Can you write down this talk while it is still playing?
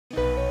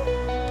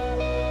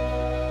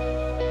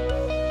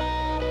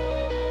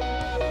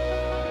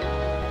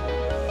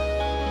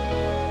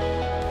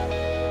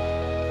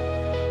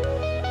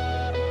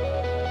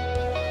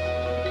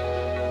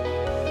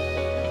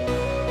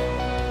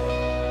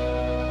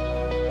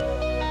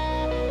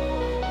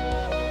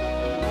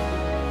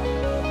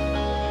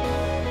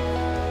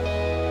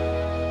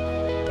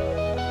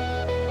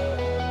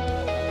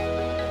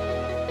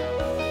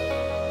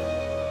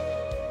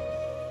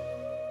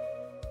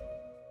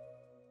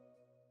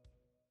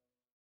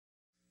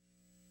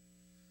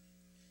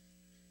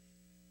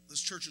This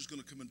church is going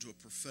to come into a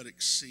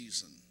prophetic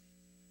season.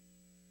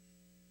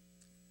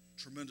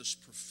 Tremendous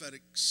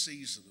prophetic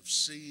season of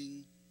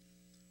seeing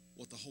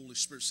what the Holy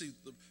Spirit... See,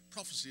 the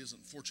prophecy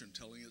isn't fortune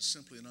telling. It's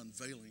simply an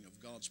unveiling of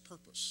God's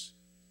purpose.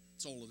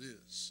 That's all it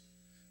is.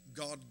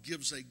 God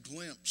gives a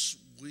glimpse.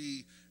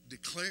 We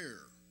declare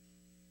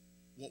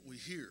what we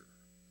hear.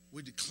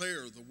 We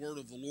declare the word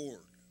of the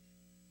Lord.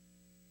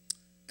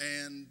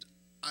 And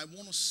I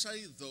want to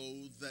say,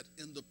 though, that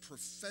in the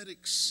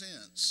prophetic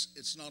sense,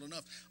 it's not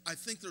enough. I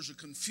think there's a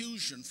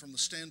confusion from the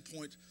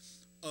standpoint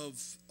of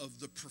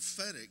the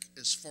prophetic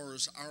as far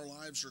as our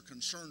lives are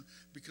concerned,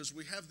 because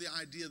we have the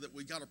idea that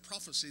we got a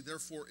prophecy,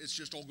 therefore it's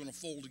just all going to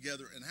fold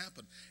together and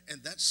happen.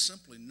 And that's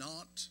simply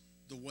not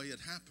the way it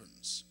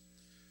happens.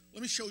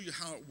 Let me show you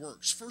how it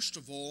works. First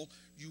of all,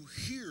 you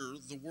hear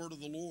the word of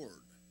the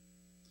Lord.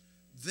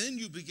 Then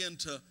you begin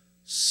to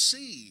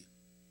see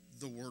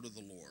the word of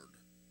the Lord.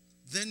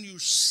 Then you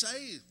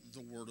say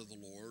the word of the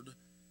Lord,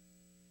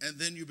 and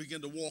then you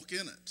begin to walk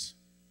in it.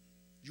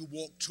 You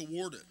walk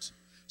toward it.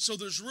 So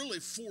there's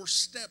really 4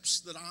 steps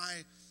that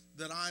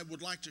I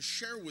would like to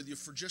share with you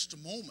for just a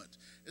moment,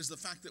 is the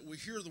fact that we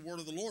hear the word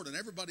of the Lord. And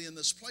everybody in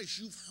this place,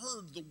 you've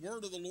heard the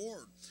word of the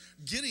Lord.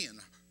 Gideon,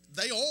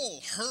 they all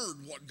heard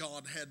what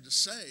God had to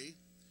say.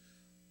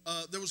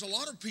 There was a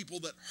lot of people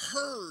that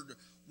heard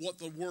what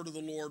the word of the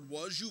Lord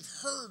was. You've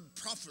heard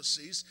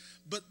prophecies,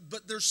 but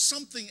there's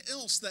something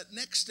else, that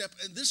next step,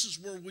 and this is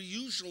where we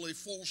usually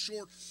fall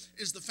short,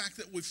 is the fact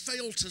that we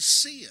fail to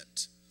see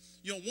it.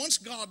 You know, once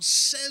God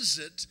says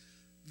it,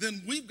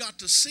 then we've got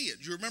to see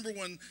it. You remember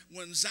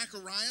when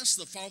Zacharias,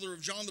 the father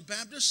of John the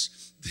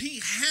Baptist,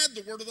 he had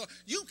the word of the Lord.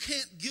 You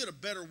can't get a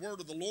better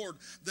word of the Lord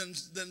than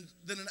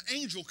an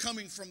angel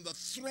coming from the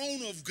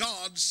throne of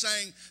God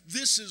saying,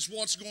 this is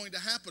what's going to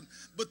happen.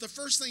 But the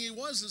first thing he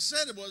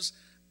said was,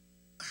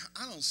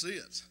 I don't see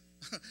it.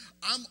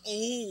 I'm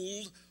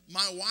old.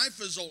 My wife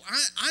is old.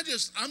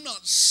 I'm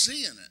not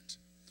seeing it.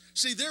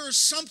 See, there is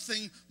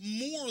something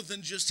more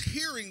than just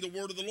hearing the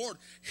word of the Lord,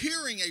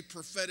 hearing a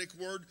prophetic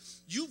word.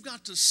 You've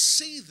got to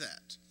see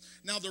that.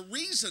 Now, the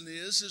reason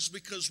is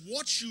because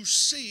what you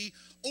see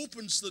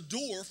opens the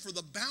door for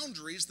the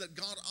boundaries that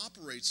God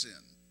operates in.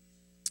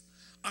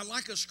 I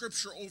like a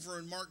scripture over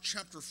in Mark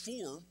chapter 4.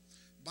 The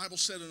Bible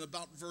said in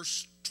about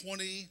verse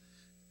 20,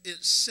 it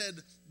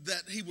said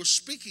that he was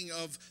speaking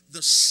of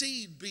the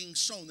seed being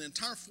sown. The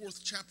entire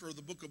 4th chapter of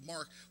the book of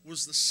Mark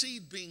was the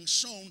seed being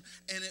sown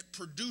and it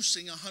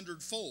producing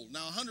 100-fold.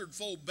 Now,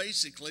 100-fold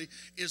basically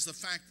is the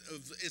fact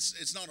of,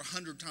 it's not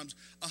 100 times.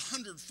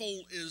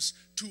 100-fold is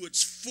to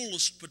its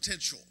fullest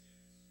potential.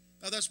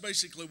 Now, that's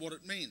basically what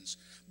it means.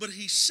 But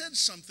he said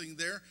something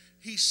there.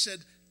 He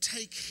said,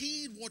 take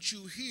heed what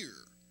you hear,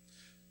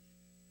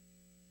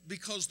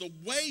 because the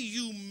way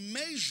you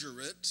measure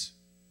it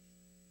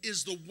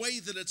is the way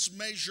that it's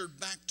measured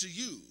back to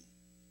you.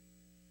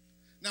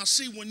 Now,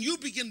 see, when you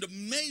begin to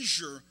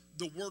measure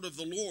the word of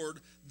the Lord,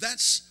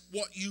 that's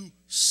what you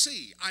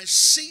see. I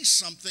see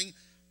something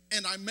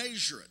and I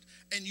measure it.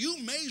 And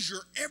you measure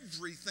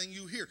everything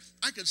you hear.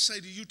 I could say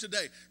to you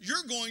today,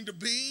 you're going to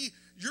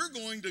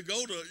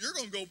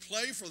go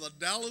play for the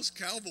Dallas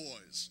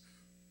Cowboys.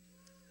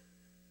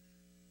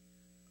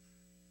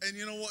 And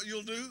you know what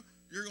you'll do?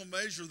 You're going to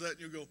measure that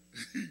and you'll go,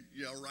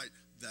 yeah, right,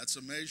 that's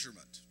a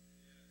measurement.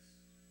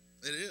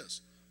 It is.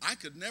 I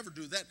could never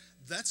do that.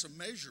 That's a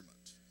measurement.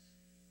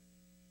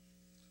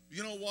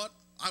 You know what?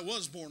 I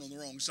was born on the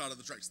wrong side of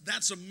the tracks.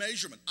 That's a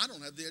measurement. I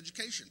don't have the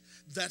education.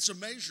 That's a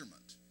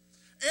measurement.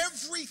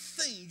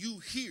 Everything you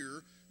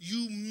hear,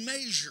 you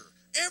measure.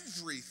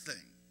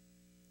 Everything.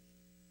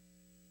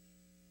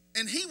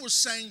 And he was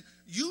saying,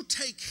 you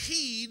take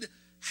heed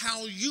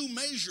how you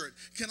measure it.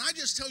 Can I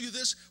just tell you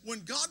this?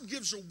 When God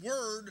gives a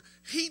word,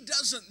 he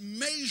doesn't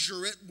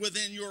measure it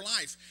within your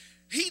life.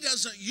 He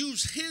doesn't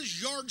use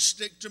his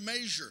yardstick to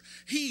measure.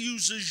 He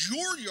uses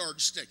your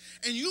yardstick.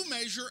 And you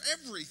measure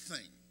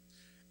everything.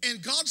 And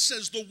God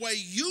says the way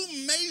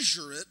you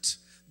measure it,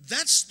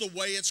 that's the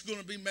way it's going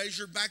to be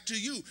measured back to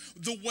you.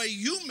 The way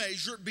you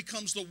measure it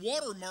becomes the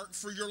watermark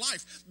for your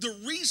life. The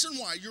reason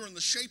why you're in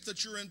the shape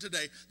that you're in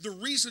today, the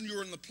reason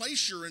you're in the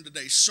place you're in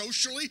today,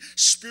 socially,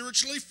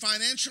 spiritually,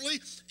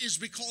 financially, is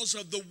because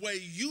of the way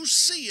you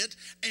see it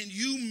and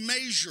you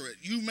measure it.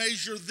 You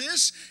measure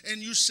this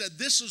and you said,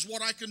 this is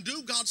what I can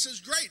do. God says,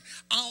 great,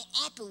 I'll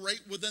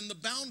operate within the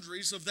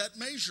boundaries of that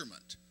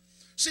measurement.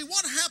 See,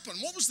 what happened?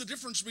 What was the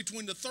difference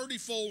between the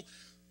 30-fold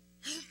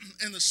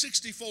and the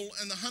 60-fold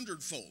and the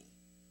 100-fold?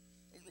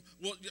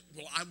 Well,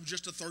 I'm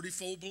just a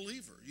 30-fold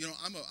believer. You know,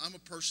 I'm a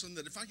person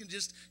that if I can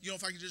just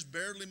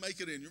barely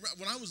make it in.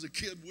 When I was a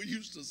kid, we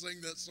used to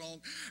sing that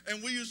song,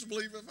 and we used to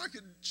believe if I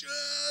could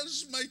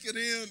just make it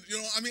in,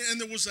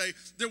 and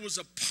there was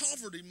a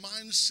poverty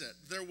mindset.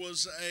 There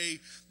was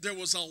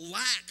a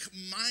lack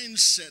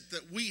mindset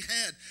that we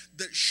had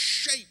that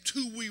shaped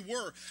who we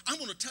were. I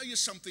want to tell you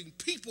something.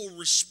 People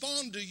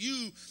respond to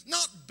you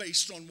not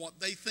based on what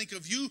they think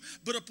of you,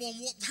 but upon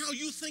how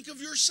you think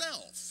of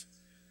yourself.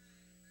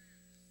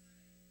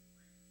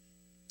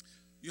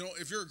 You know,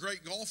 if you're a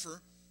great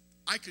golfer,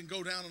 I can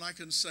go down and I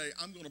can say,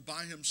 I'm going to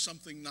buy him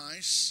something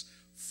nice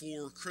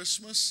for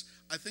Christmas.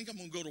 I think I'm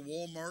going to go to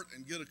Walmart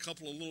and get a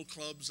couple of little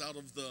clubs out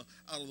of the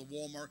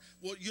Walmart.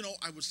 Well,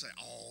 I would say,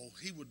 oh,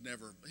 he wouldn't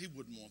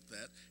want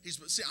that.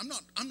 See, I'm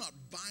not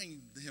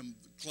buying him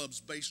clubs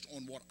based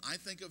on what I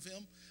think of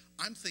him.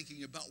 I'm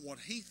thinking about what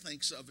he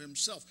thinks of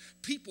himself.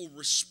 People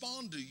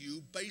respond to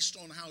you based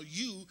on how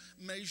you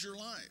measure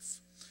life.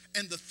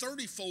 And the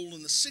 30-fold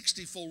and the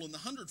 60-fold and the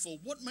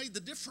 100-fold, what made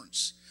the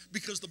difference?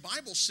 Because the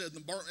Bible said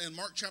in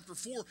Mark chapter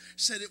 4,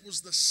 said it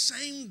was the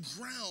same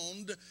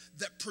ground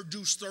that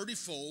produced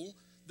 30-fold,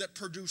 that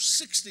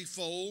produced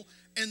 60-fold,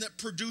 and that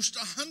produced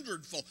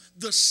 100-fold.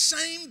 The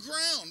same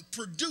ground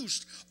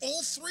produced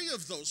all three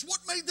of those. What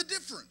made the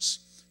difference?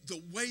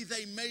 The way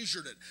they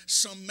measured it.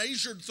 Some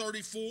measured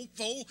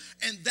 30-fold,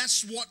 and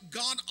that's what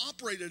God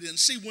operated in.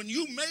 See, when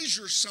you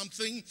measure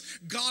something,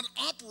 God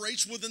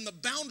operates within the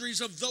boundaries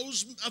of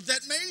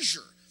that measure.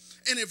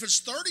 And if it's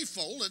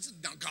 30-fold,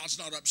 now God's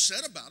not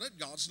upset about it.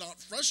 God's not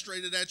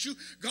frustrated at you.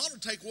 God will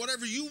take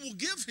whatever you will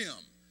give him.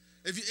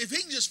 If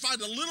he can just find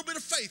a little bit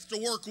of faith to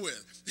work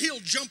with, he'll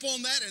jump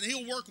on that and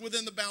he'll work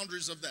within the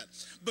boundaries of that.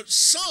 But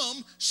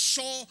some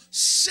saw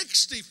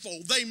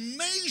 60-fold. They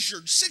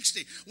measured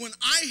 60. When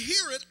I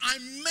hear it, I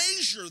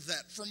measure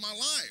that for my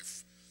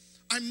life.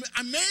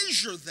 I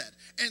measure that.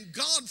 And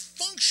God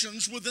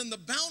functions within the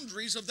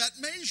boundaries of that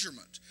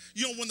measurement.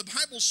 When the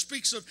Bible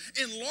speaks of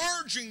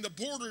enlarging the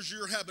borders of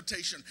your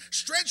habitation,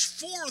 stretch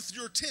forth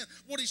your tent,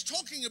 what he's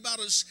talking about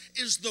is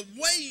the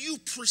way you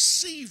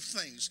perceive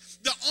things,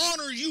 the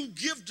honor you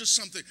give to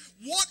something,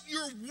 what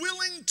you're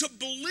willing to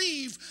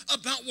believe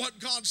about what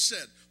God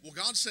said. Well,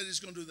 God said he's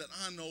going to do that.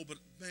 I know, but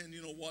man,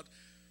 you know what?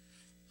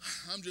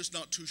 I'm just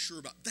not too sure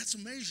about. That's a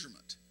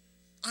measurement.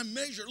 I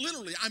measure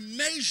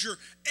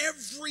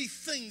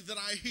everything that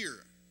I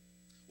hear.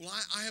 Well,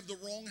 I have the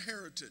wrong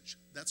heritage.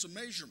 That's a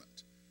measurement.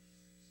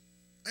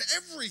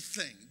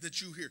 Everything that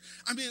you hear.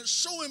 I mean, it's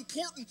so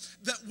important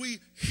that we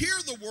hear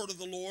the word of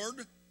the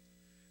Lord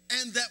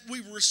and that we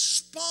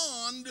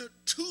respond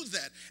to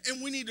that.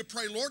 And we need to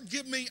pray, Lord,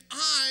 give me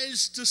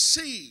eyes to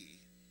see.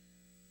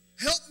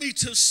 Help me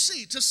to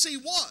see. To see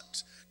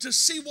what? To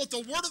see what the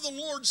word of the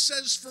Lord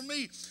says for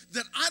me,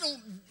 that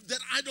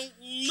I don't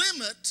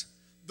limit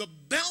the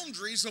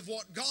boundaries of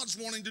what God's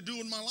wanting to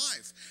do in my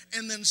life.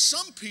 And then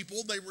some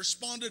people, they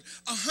responded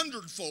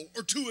 100-fold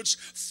or to its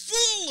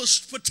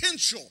fullest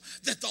potential,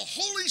 that the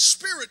Holy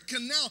Spirit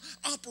can now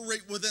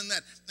operate within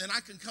that. And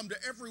I can come to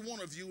every one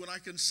of you and I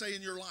can say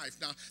in your life,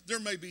 now there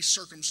may be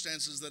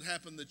circumstances that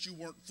happen that you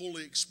weren't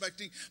fully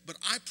expecting, but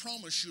I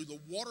promise you the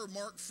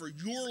watermark for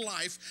your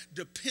life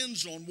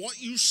depends on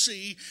what you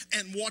see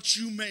and what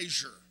you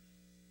measure.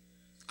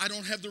 I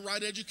don't have the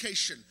right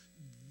education.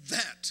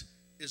 That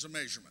is a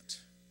measurement.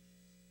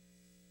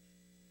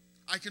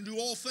 I can do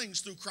all things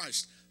through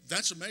Christ.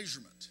 That's a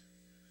measurement.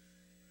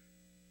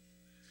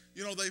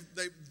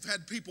 They've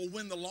had people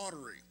win the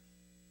lottery.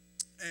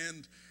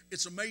 And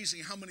it's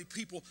amazing how many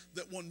people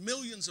that won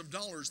millions of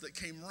dollars that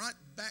came right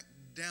back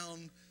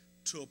down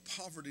to a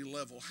poverty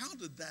level. How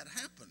did that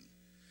happen?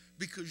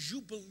 Because you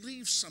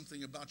believe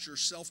something about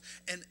yourself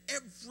and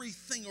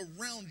everything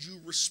around you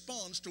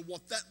responds to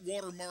what that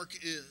watermark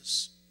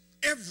is.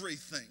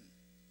 Everything.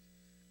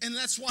 And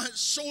that's why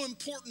it's so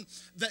important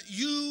that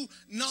you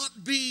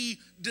not be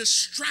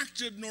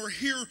distracted nor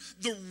hear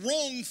the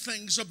wrong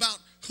things about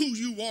who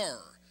you are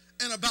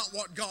and about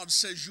what God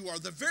says you are.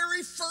 The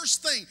very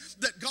first thing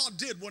that God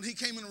did when he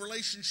came in a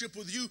relationship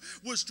with you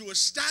was to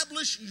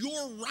establish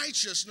your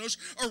righteousness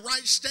or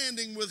right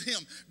standing with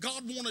him.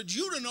 God wanted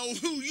you to know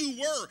who you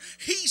were.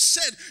 He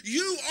said,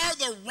 you are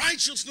the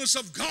righteousness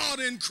of God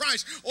in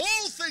Christ.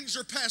 All things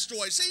are passed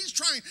away. See,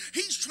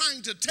 he's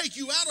trying to take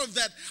you out of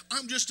that,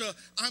 I'm just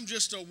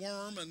a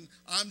worm and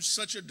I'm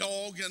such a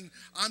dog and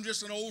I'm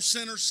just an old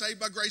sinner saved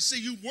by grace.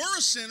 See, you were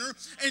a sinner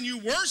and you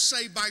were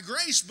saved by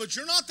grace, but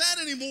you're not that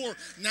anymore.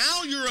 Now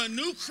you're a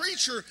new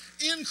creature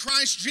in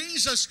Christ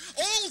Jesus.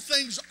 All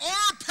things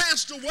are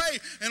passed away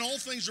and all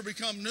things are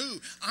become new.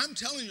 I'm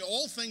telling you,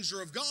 all things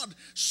are of God.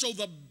 So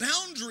the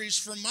boundaries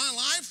for my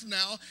life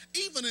now,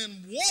 even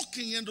in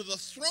walking into the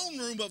throne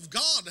room of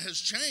God, has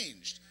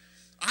changed.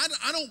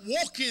 I don't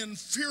walk in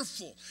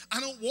fearful. I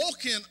don't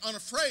walk in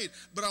unafraid,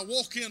 but I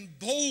walk in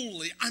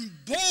boldly. I'm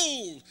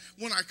bold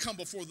when I come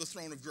before the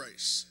throne of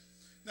grace.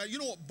 Now, you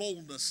know what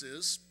boldness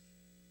is?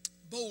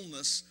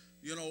 Boldness,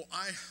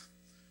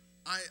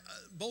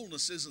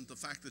 boldness isn't the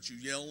fact that you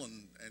yell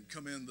and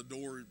come in the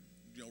door,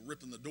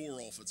 ripping the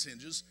door off its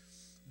hinges.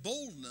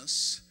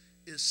 Boldness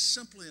is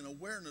simply an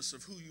awareness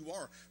of who you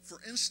are. For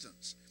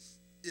instance,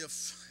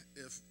 if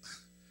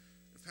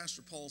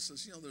Pastor Paul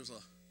says, there's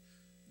a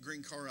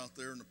green car out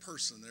there and a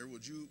person there,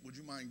 would you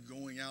mind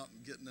going out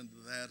and getting into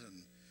that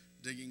and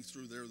digging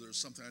through there? There's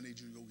something I need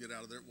you to go get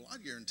out of there. Well, I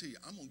guarantee you,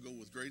 I'm going to go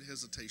with great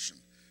hesitation.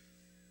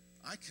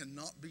 I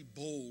cannot be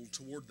bold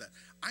toward that.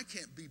 I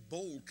can't be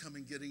bold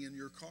getting in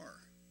your car.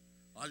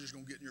 I'm just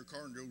going to get in your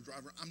car and go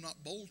drive. I'm not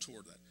bold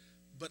toward that.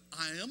 But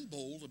I am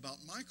bold about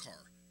my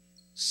car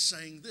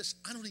saying this.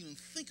 I don't even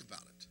think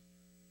about it.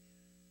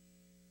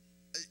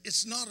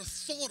 it's not a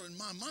thought in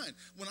my mind.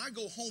 When I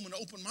go home and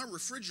open my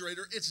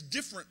refrigerator, it's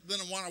different than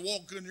when I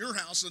walk in your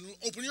house and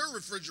open your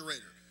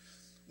refrigerator.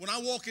 When I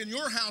walk in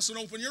your house and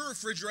open your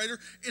refrigerator,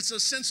 it's a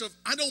sense of,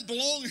 I don't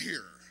belong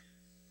here.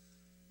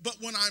 But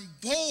when I'm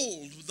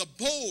bold,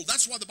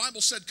 that's why the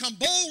Bible said, come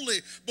boldly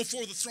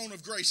before the throne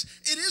of grace.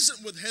 It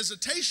isn't with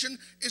hesitation,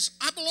 it's,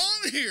 I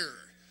belong here.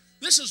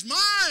 This is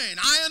mine.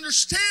 I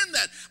understand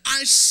that.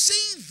 I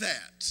see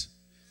that.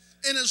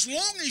 And as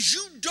long as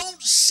you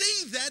don't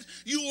see that,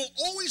 you will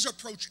always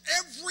approach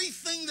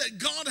everything that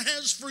God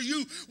has for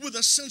you with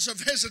a sense of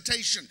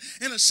hesitation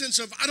and a sense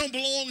of, I don't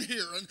belong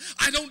here and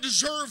I don't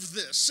deserve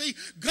this. See,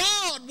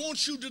 God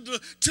wants you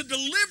to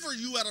deliver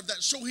you out of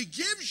that. So he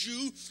gives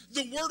you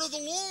the word of the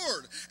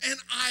Lord. And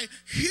I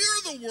hear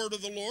the word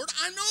of the Lord.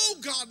 I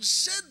know God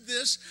said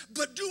this,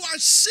 but do I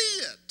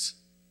see it?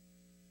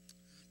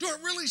 Do I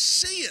really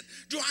see it?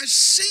 Do I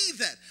see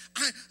that?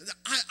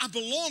 I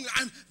belong.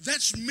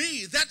 That's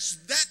me.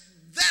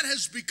 That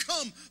has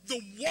become the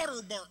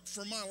watermark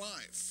for my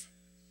life.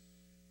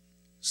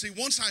 See,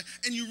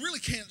 and you really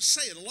can't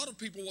say it. A lot of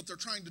people, what they're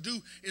trying to do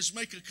is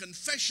make a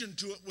confession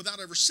to it without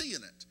ever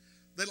seeing it.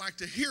 They like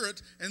to hear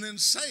it and then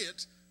say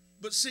it.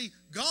 But see,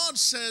 God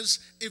says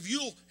if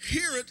you'll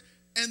hear it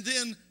and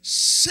then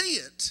see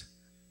it,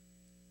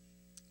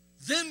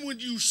 then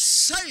when you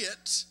say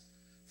it,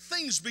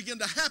 things begin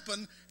to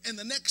happen, and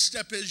the next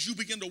step is you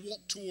begin to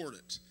walk toward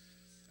it.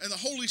 And the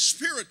Holy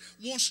Spirit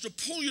wants to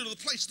pull you to the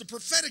place. The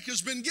prophetic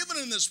has been given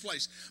in this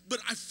place. But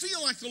I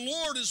feel like the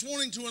Lord is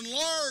wanting to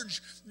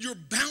enlarge your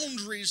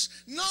boundaries,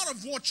 not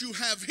of what you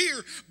have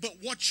here, but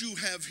what you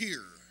have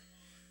here.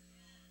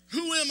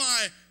 Who am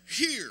I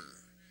here?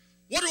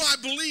 What do I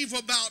believe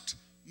about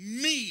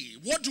me?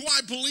 What do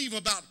I believe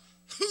about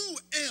who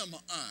am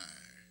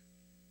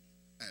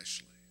I,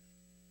 Ashley?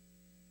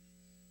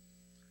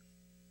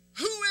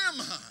 Who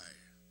am I?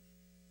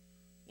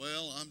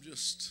 Well,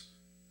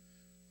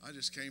 I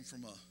just came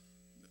from no,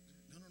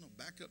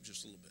 back up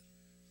just a little bit.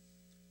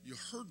 You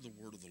heard the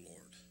word of the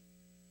Lord.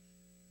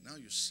 Now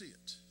you see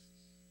it.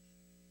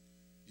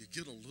 You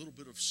get a little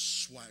bit of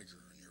swagger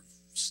in your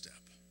step.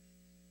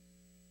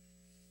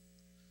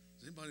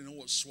 Does anybody know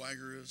what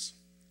swagger is?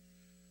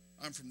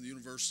 I'm from the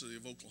University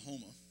of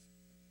Oklahoma.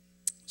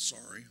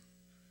 Sorry.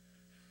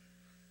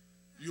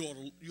 You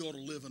ought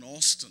to live in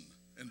Austin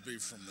and be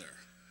from there.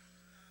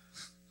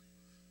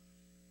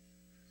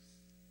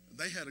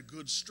 They had a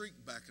good streak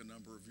back a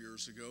number of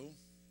years ago,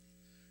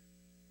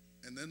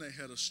 and then they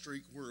had a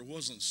streak where it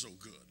wasn't so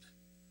good.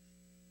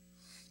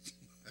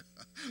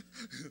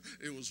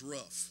 It was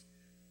rough.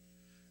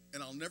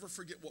 And I'll never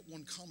forget what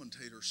one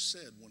commentator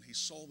said when he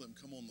saw them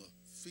come on the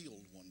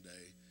field one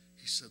day.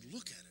 He said,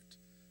 look at it.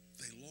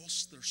 They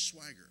lost their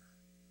swagger.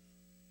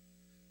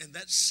 And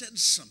that said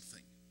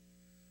something.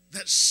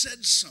 That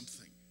said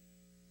something.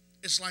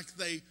 It's like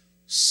they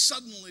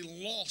suddenly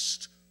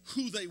lost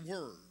who they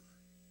were.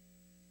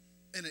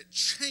 And it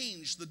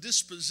changed the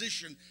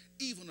disposition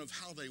even of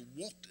how they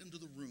walked into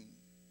the room.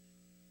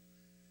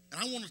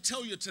 And I want to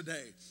tell you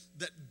today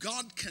that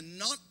God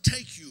cannot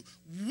take you,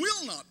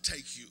 will not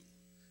take you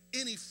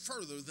any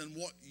further than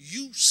what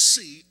you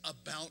see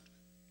about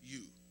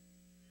you.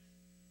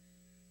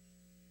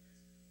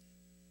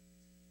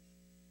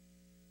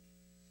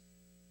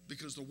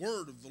 Because the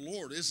word of the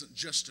Lord isn't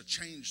just to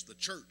change the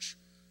church.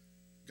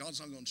 God's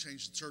not going to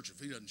change the church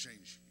if he doesn't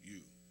change you.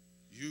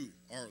 You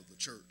are the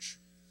church.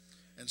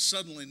 And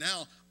suddenly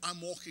now I'm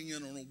walking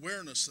in an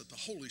awareness that the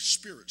Holy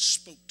Spirit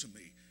spoke to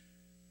me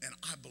and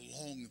I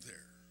belong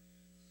there.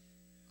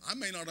 I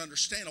may not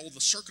understand all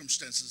the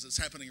circumstances that's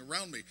happening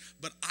around me,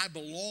 but I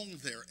belong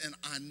there, and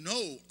I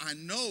know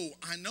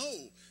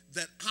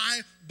that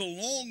I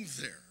belong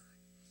there.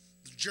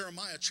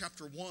 Jeremiah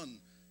chapter 1,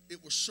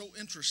 it was so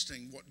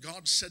interesting what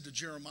God said to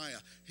Jeremiah.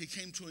 He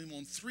came to him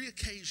on 3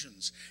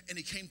 occasions, and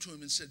he came to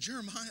him and said,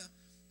 Jeremiah,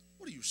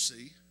 what do you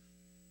see?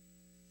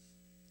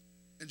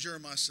 And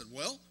Jeremiah said,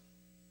 well,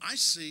 I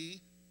see,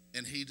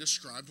 and he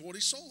described what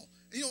he saw.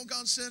 And you know what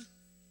God said?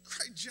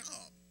 Great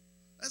job.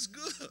 That's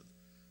good.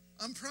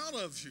 I'm proud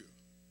of you.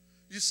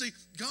 You see,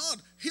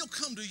 God, he'll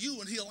come to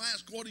you and he'll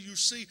ask, what do you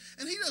see?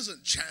 And he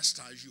doesn't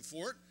chastise you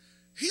for it.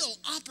 He'll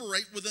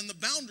operate within the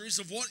boundaries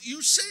of what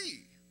you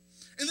see.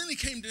 And then he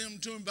came to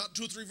him about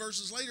 2 or 3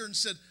 verses later and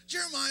said,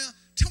 Jeremiah,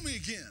 tell me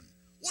again,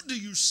 what do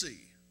you see?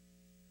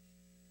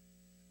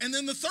 And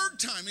then the 3rd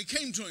time he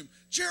came to him,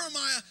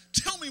 Jeremiah,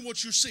 tell me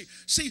what you see.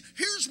 See,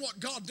 here's what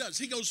God does.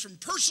 He goes from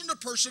person to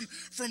person,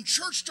 from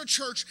church to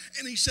church,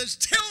 and he says,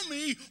 tell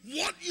me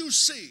what you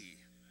see.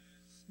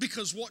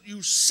 Because what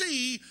you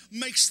see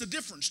makes the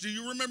difference. Do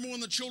you remember when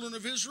the children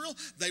of Israel,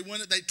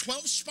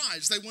 12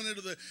 spies, they went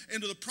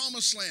into the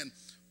promised land.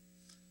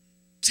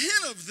 10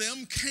 of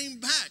them came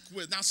back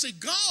with, now see,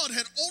 God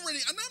had already,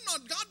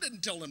 God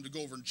didn't tell them to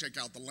go over and check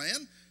out the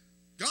land.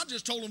 God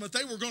just told them that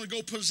they were going to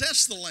go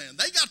possess the land.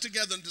 They got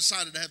together and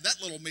decided to have that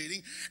little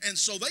meeting. And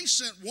so they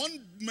sent one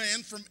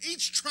man from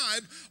each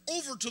tribe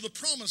over to the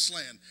promised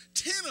land.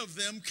 10 of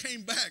them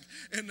came back.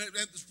 And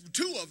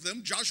 2 of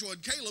them, Joshua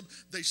and Caleb,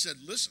 they said,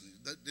 listen,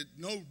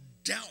 no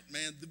doubt,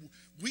 man,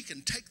 we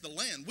can take the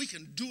land. We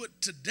can do it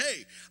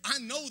today. I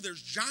know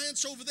there's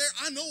giants over there.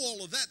 I know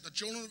all of that. The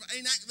children of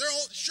Anak, they're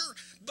all, sure.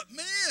 But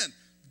man,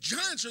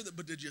 giants are there.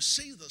 But did you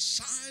see the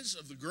size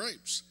of the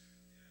grapes?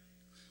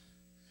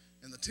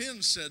 And the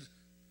 10 said,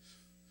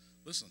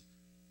 listen,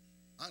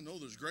 I know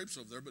there's grapes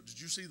over there, but did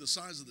you see the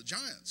size of the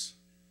giants?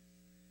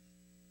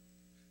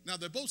 Now,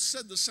 they both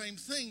said the same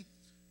thing,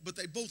 but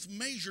they both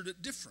measured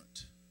it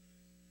different.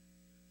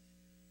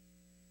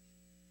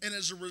 And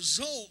as a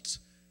result,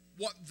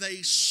 what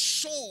they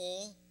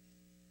saw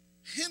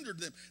hindered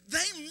them. They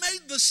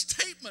made the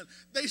statement.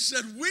 They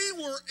said, we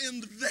were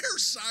in their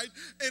sight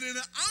and in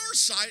our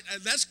sight,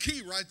 and that's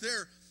key right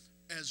there,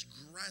 as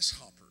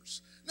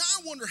grasshoppers. Now,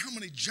 I wonder how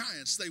many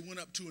giants they went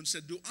up to and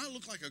said, do I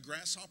look like a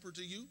grasshopper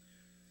to you?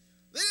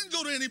 They didn't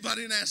go to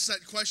anybody and ask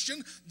that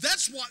question.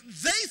 That's what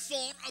they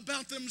thought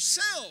about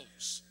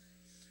themselves.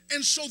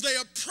 And so they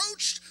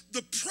approached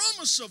the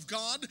promise of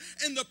God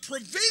and the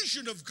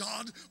provision of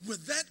God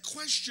with that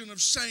question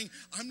of saying,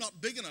 I'm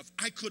not big enough.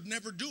 I could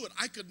never do it.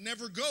 I could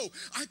never go.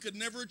 I could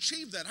never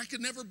achieve that. I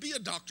could never be a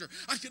doctor.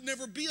 I could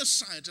never be a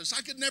scientist.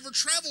 I could never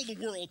travel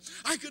the world.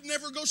 I could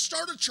never go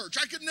start a church.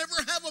 I could never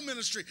have a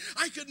ministry.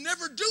 I could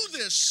never do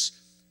this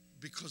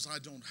because I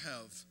don't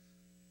have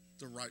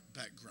the right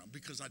background,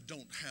 because I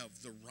don't have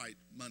the right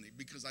money,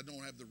 because I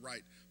don't have the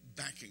right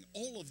backing.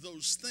 All of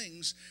those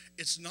things,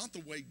 it's not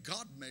the way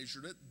God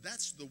measured it.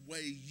 That's the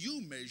way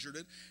you measured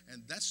it,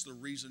 and that's the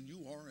reason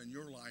you are in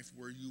your life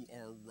where you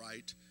are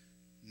right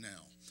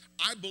now.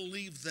 I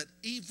believe that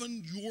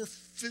even your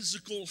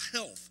physical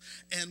health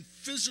and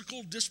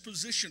physical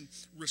disposition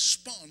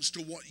responds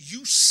to what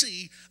you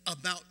see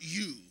about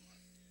you.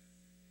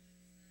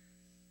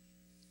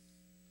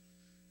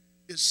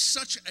 Is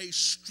such a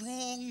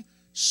strong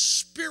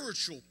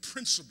spiritual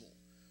principle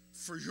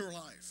for your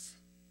life.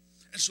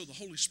 And so the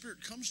Holy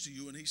Spirit comes to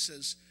you and he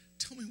says,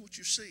 tell me what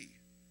you see.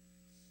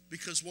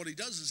 Because what he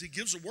does is he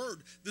gives a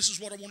word. This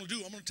is what I want to do.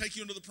 I'm going to take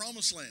you into the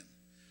promised land.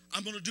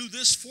 I'm going to do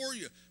this for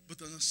you. But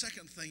then the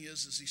second thing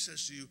is he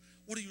says to you,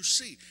 what do you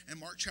see? And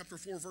Mark chapter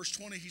 4, verse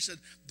 20, he said,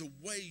 the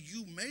way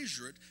you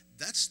measure it,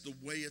 that's the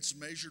way it's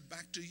measured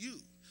back to you.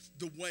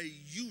 The way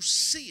you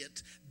see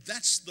it,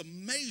 that's the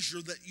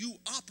measure that you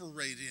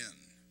operate in.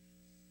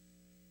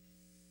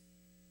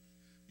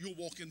 You'll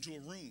walk into a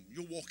room,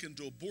 you'll walk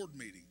into a board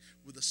meeting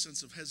with a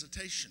sense of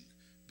hesitation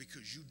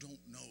because you don't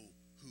know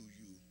who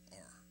you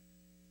are.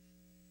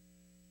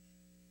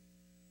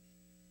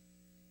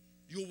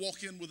 You'll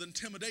walk in with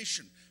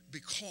intimidation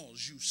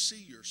because you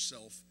see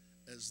yourself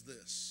as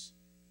this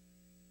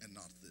and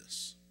not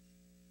this.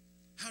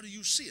 How do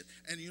you see it?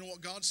 And you know what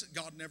God said?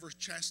 God never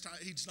chastises.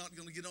 He's not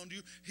going to get on to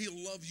you.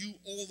 He'll love you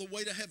all the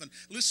way to heaven.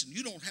 Listen,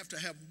 you don't have to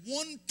have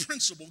one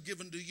principle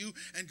given to you,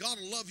 and God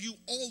will love you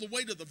all the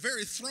way to the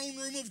very throne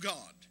room of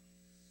God.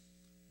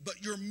 But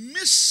you're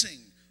missing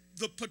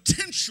the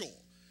potential.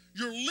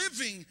 You're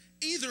living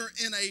either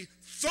in a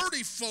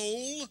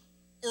 30-fold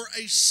or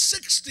a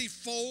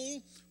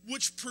 60-fold,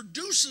 which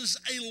produces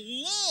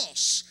a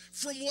loss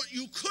from what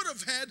you could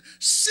have had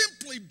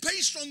simply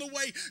based on the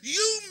way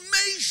you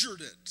measured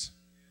it.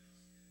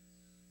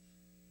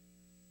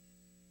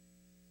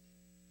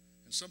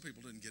 And some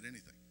people didn't get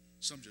anything.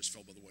 Some just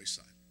fell by the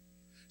wayside.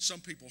 Some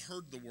people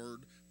heard the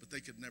word, but they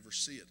could never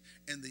see it.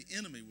 And the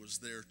enemy was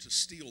there to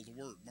steal the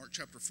word. Mark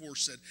chapter 4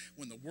 said,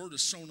 when the word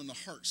is sown in the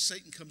heart,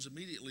 Satan comes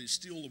immediately to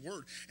steal the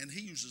word. And he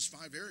uses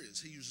 5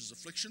 areas. He uses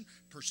affliction,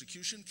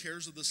 persecution,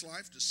 cares of this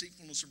life,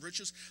 deceitfulness of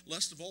riches,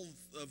 lust of all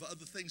of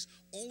other things.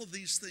 All of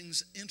these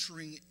things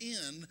entering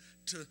in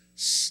to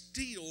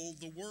steal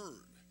the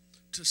word.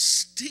 To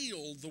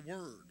steal the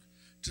word.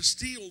 To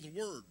steal the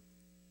word.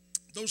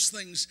 Those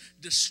things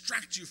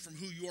distract you from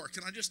who you are.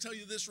 Can I just tell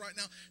you this right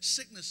now?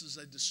 Sickness is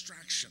a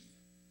distraction.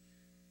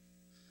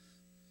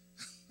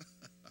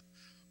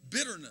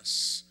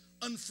 Bitterness,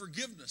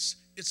 unforgiveness,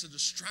 it's a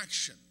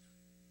distraction.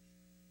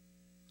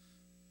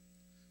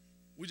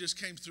 We just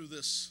came through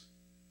this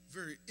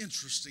very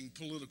interesting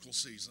political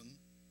season,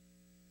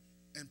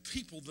 and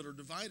people that are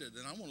divided.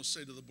 And I want to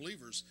say to the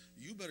believers,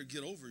 you better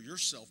get over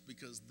yourself,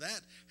 because that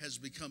has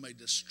become a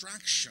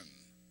distraction.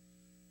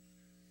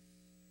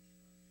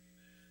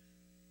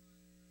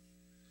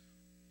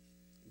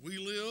 We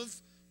live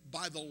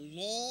by the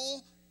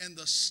law and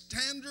the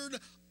standard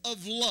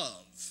of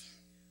love.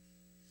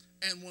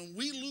 And when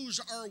we lose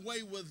our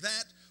way with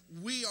that,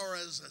 we are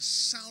as a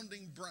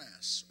sounding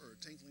brass or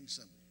a tinkling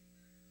cymbal.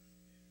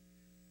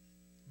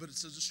 But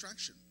it's a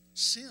distraction.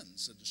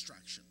 Sin's a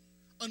distraction.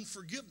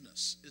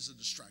 Unforgiveness is a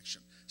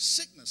distraction.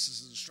 Sickness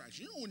is a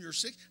distraction. You know, when you're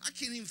sick, I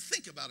can't even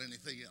think about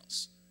anything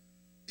else.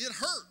 It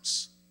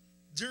hurts.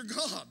 Dear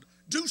God,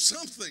 do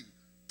something.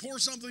 Pour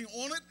something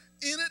on it,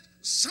 in it,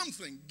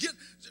 something.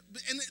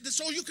 And that's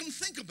all you can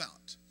think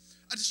about.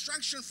 A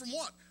distraction from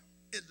what?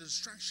 A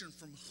distraction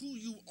from who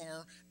you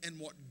are and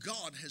what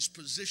God has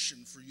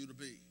positioned for you to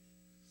be.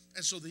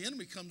 And so the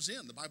enemy comes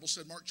in. The Bible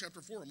said, Mark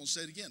chapter 4, I'm going to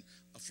say it again.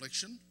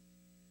 Affliction.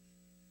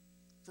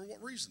 For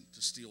what reason?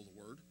 To steal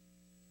the word.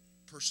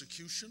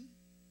 Persecution.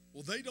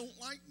 Well, they don't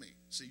like me.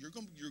 See, you're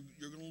going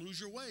to lose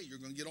your way. You're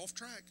going to get off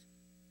track.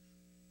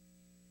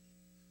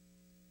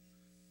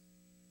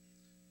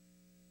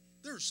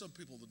 There are some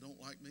people that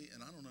don't like me,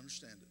 and I don't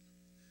understand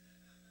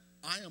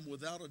it. I am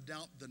without a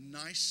doubt the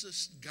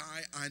nicest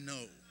guy I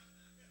know.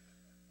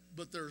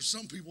 But there are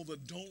some people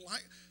that don't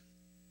like,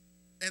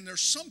 and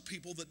there's some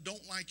people that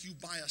don't like you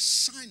by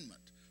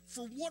assignment.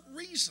 For what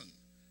reason?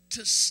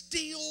 To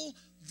steal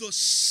the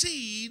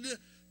seed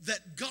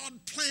that God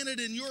planted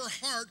in your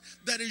heart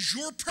that is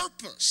your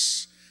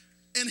purpose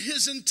and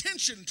His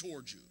intention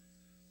towards you.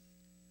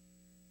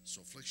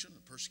 So affliction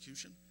and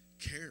persecution,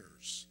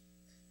 cares.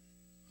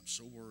 I'm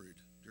so worried.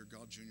 Dear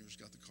God, Junior's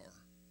got the car.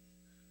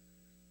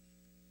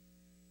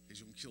 He's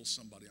going to kill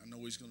somebody. I know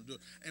he's going to do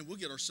it. And we'll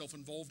get ourselves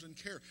involved in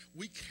care.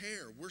 We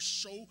care. We're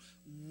so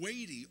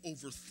weighty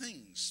over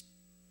things.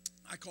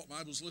 I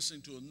was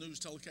listening to a news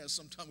telecast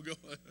some time ago,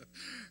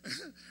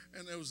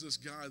 and there was this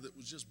guy that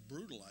was just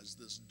brutalized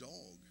this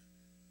dog.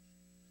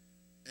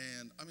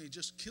 And, I mean, he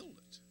just killed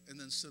it. And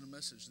then sent a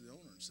message to the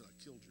owner and said,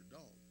 I killed your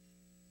dog.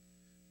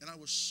 And I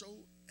was so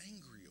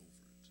angry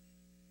over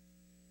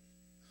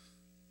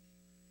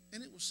it.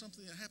 And it was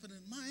something that happened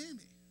in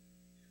Miami.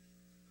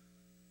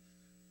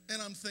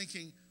 And I'm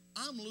thinking,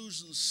 I'm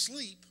losing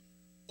sleep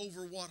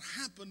over what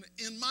happened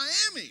in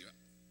Miami,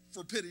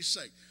 for pity's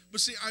sake. But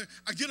see,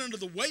 I get under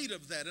the weight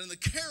of that and the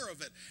care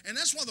of it. And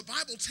that's why the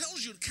Bible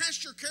tells you to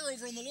cast your care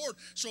over on the Lord.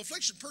 So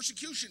affliction,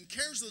 persecution,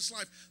 cares of this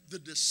life, the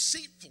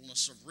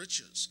deceitfulness of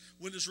riches.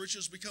 When does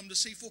riches become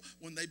deceitful?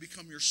 When they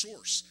become your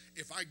source.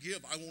 If I give,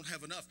 I won't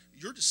have enough.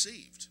 You're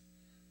deceived.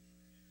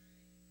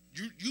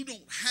 You don't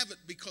have it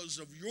because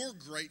of your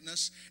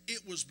greatness.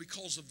 It was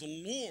because of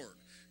the Lord.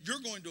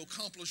 You're going to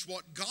accomplish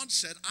what God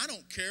said. I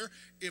don't care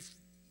if,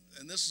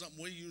 and this is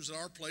something we use at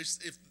our place,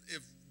 if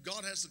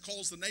God has to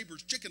cause the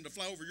neighbor's chicken to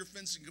fly over your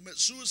fence and commit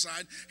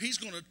suicide, He's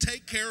going to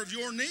take care of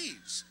your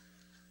needs.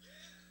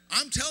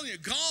 I'm telling you,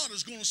 God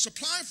is going to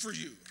supply for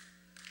you.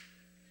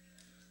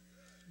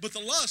 But the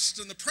lust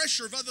and the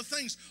pressure of other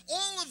things,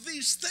 all of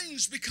these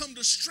things become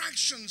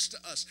distractions to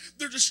us.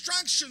 They're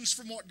distractions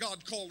from what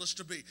God called us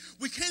to be.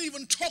 We can't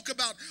even talk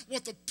about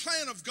what the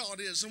plan of God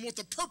is and what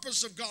the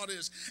purpose of God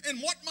is and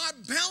what my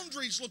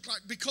boundaries look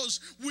like because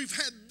we've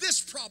had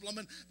this problem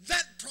and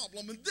that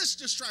problem and this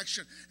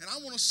distraction. And I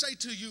want to say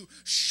to you,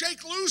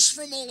 shake loose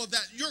from all of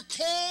that. You're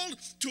called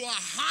to a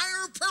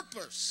higher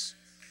purpose.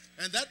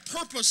 And that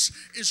purpose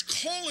is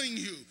calling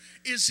you.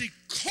 Is He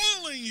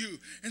calling you?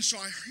 And so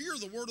I hear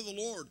the word of the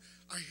Lord.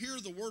 I hear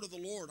the word of the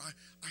Lord.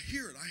 I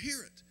hear it. I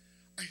hear it.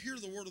 I hear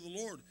the word of the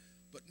Lord.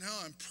 But now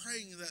I'm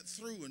praying that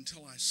through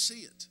until I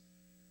see it.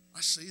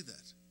 I see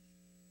that.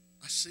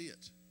 I see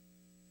it.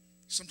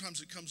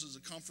 Sometimes it comes as a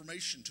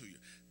confirmation to you,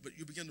 but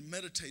you begin to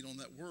meditate on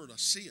that word. I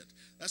see it.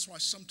 That's why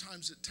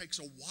sometimes it takes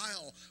a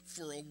while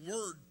for a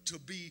word to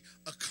be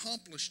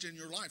accomplished in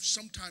your life,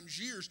 sometimes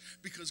years,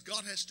 because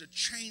God has to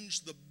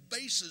change the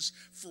basis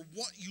for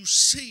what you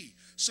see.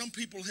 Some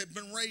people have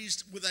been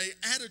raised with an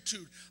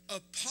attitude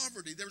of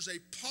poverty. There's a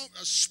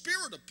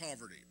spirit of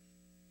poverty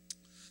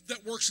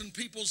that works in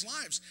people's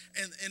lives.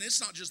 And it's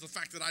not just the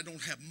fact that I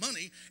don't have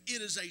money.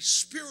 It is a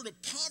spirit of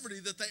poverty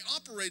that they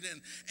operate in.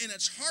 And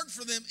it's hard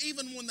for them,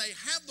 even when they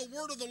have the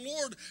word of the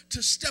Lord,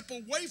 to step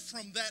away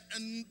from that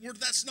and where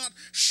that's not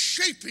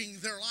shaping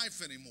their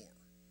life anymore.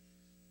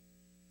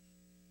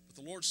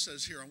 But the Lord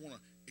says here, I want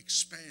to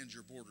expand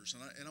your borders.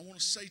 And I want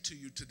to say to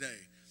you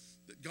today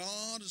that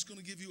God is going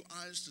to give you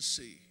eyes to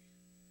see.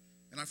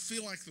 And I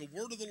feel like the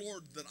word of the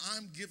Lord that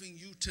I'm giving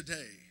you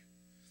today,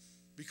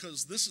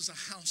 because this is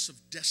a house of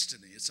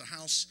destiny. It's a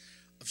house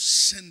of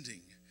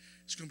sending.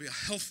 It's going to be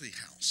a healthy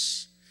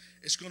house.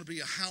 It's going to be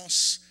a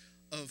house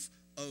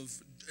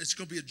it's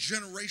going to be a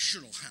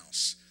generational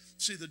house.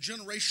 See, the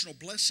generational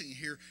blessing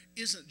here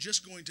isn't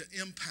just going to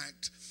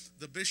impact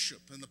the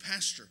bishop and the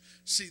pastor.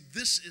 See,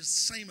 this is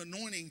the same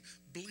anointing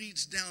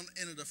bleeds down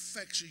and it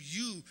affects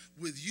you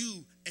with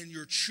you and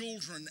your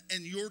children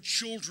and your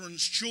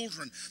children's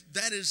children.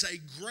 That is a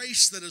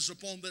grace that is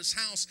upon this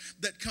house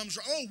that comes.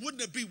 Oh,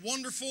 wouldn't it be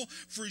wonderful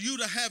for you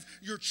to have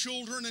your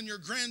children and your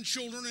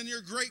grandchildren and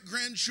your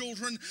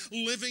great-grandchildren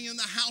living in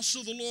the house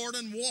of the Lord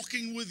and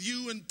walking with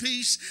you in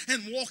peace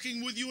and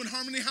walking with you in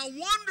harmony? How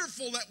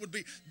wonderful that would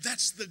be.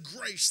 That's the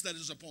grace that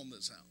is upon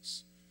this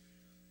house.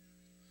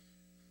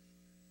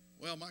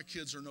 Well, my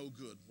kids are no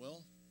good.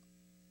 Well,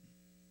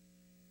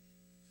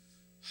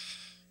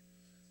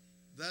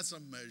 that's a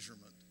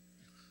measurement.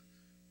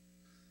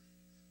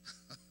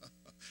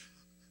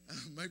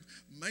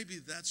 Maybe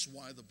that's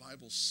why the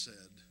Bible said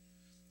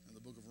in the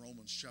book of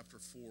Romans chapter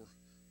 4,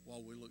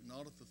 while we look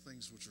not at the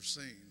things which are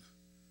seen,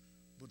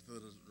 but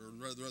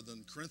rather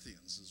than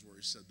Corinthians is where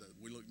he said that.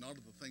 We look not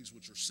at the things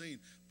which are seen,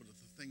 but at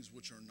the things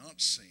which are not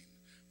seen.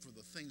 For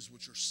the things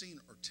which are seen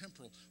are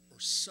temporal or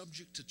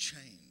subject to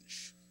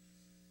change.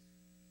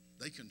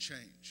 They can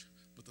change.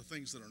 But the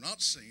things that are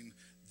not seen,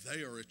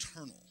 they are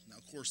eternal. Now,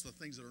 of course, the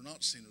things that are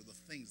not seen are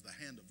the things,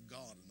 the hand of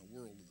God in the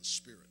world of the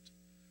Spirit.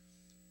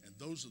 And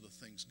those are the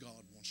things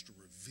God wants to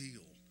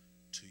reveal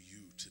to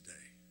you today.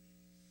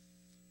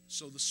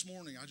 So this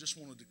morning, I just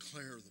want to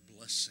declare the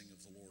blessing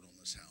of the Lord on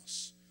this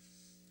house.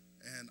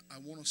 And I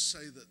want to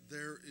say that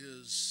there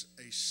is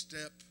a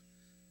step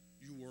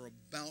you are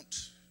about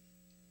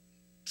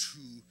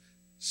to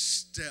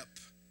step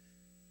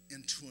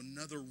into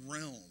another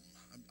realm.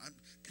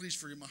 Please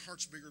forgive, my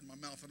heart's bigger than my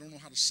mouth. I don't know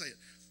how to say it.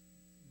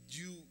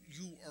 You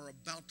are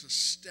about to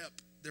step.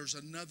 There's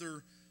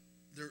another,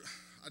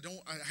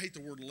 I hate the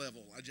word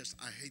level. I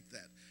hate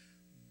that.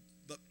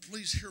 But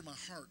please hear my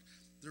heart.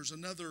 There's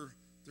another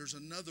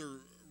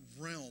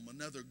realm,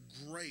 another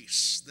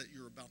grace that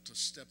you're about to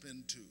step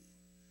into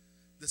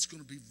that's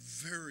going to be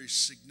very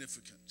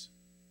significant.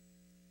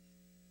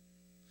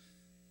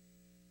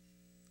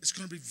 It's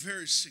going to be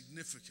very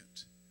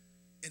significant,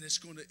 and it's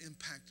going to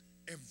impact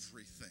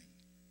everything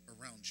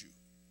around you.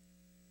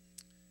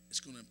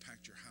 It's going to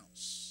impact your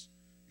house,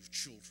 your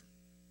children,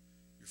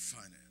 your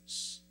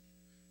finance,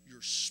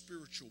 your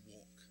spiritual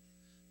walk,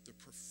 the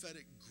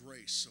prophetic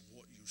grace of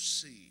what you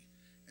see,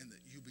 and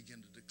that you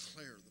begin to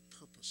declare the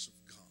purpose of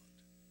God.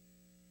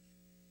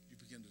 You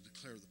begin to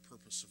declare the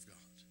purpose of God.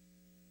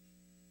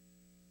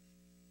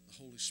 The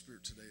Holy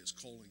Spirit today is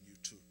calling you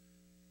to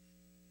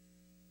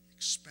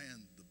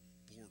expand the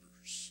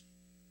borders.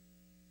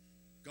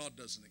 God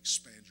doesn't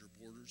expand your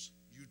borders.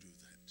 You do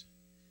that.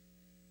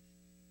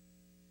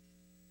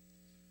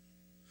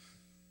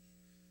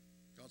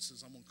 God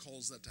says, I'm going to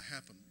cause that to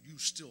happen. You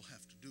still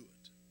have to do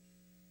it.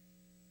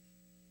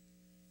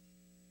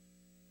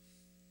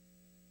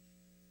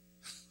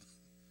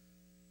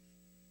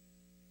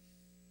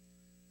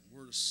 And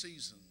we're at a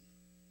season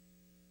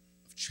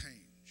of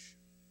change,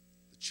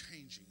 the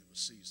changing of a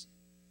season.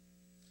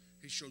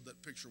 He showed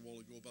that picture a while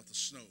ago about the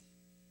snow.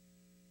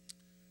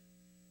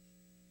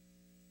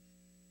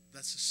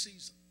 That's a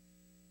season.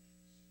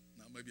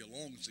 Now, maybe a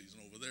long season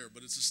over there,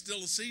 but it's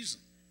still a season.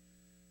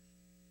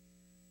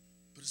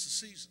 But it's a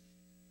season.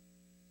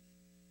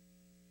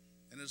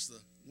 And as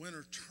the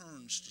winter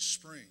turns to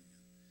spring,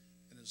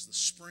 and as the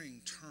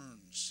spring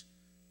turns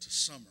to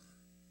summer,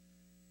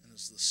 and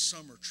as the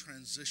summer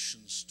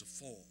transitions to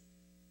fall,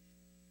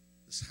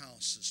 this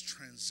house is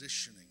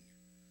transitioning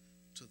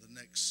to the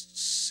next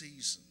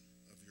season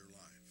of your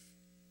life.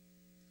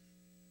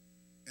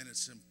 And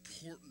it's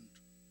important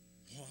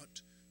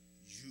what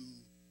you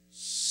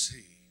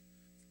see,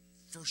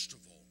 first of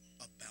all,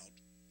 about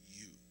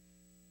you.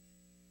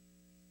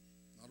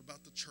 Not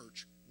about the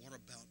church, what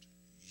about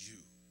you?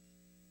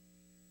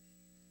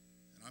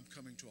 And I'm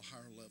coming to a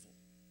higher level.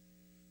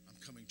 I'm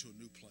coming to a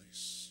new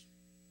place.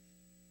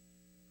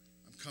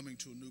 I'm coming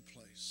to a new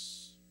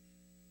place.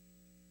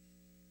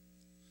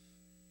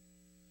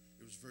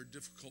 It was very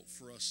difficult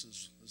for us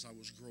as I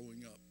was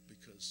growing up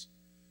because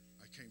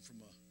I came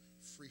from a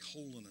free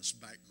holiness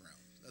background.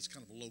 That's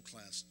kind of a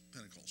low-class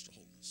Pentecostal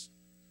holiness.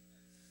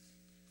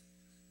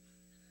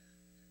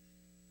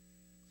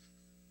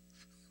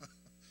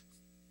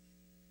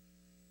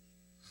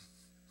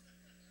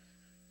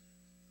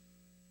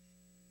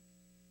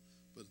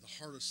 But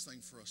the hardest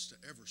thing for us to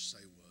ever say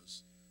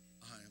was,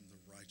 I am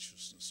the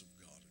righteousness of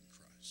God in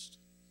Christ.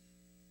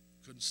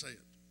 Couldn't say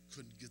it.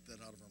 Couldn't get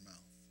that out of our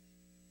mouth.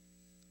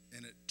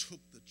 And it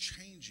took the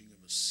changing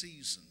of a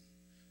season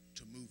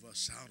to move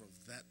us out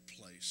of that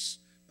place.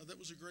 Now, that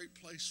was a great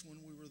place when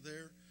we were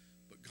there,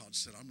 but God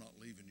said, I'm not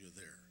leaving you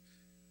there.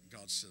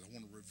 God said, I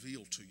want to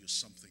reveal to you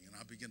something. And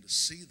I began to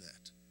see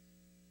that.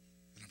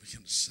 And I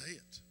began to say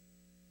it.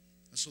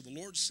 And so the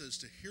Lord says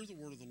to hear the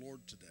word of the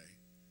Lord today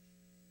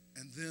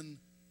and then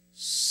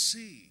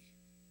see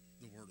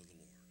the word of the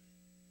Lord.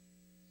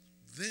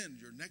 Then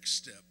your next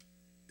step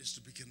is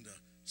to begin to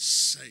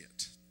say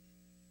it.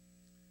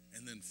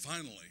 And then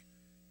finally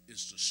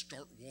is to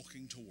start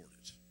walking toward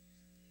it.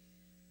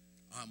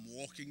 I'm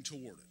walking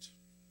toward it.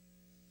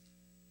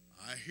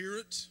 I hear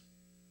it.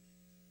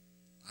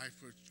 I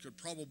could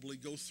probably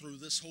go through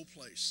this whole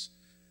place,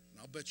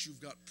 and I'll bet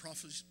you've got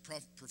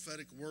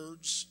prophetic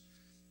words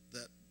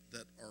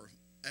that are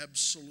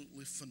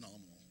absolutely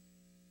phenomenal.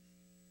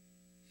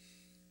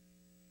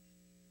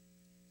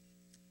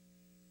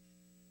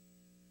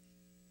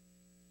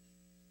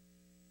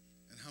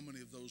 And how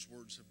many of those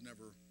words have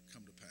never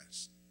come to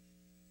pass?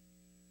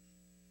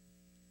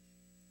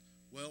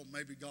 Well,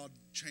 maybe God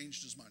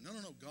changed his mind. No.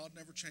 God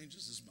never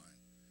changes his mind.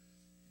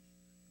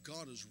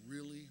 God is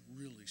really,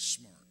 really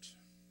smart.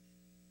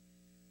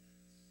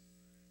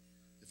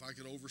 If I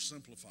could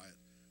oversimplify it,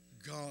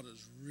 God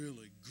is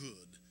really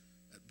good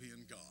at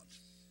being God.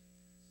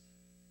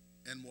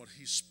 And what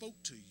he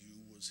spoke to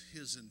you was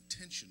his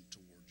intention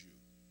toward you.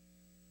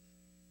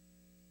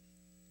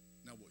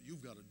 Now, what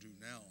you've got to do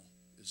now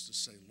is to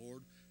say,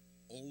 Lord,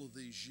 all of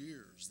these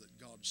years that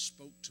God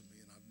spoke to me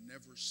and I've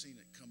never seen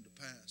it come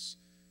to pass,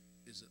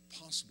 is it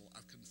possible?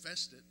 I've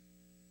confessed it,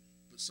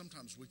 but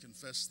sometimes we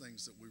confess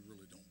things that we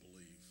really don't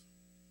believe.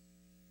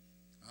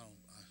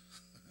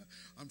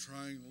 I'm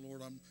trying,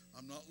 Lord, I'm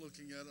not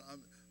looking at it.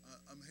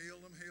 I'm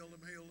healed.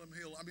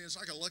 I mean, it's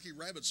like a lucky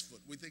rabbit's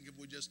foot. We think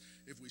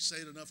if we say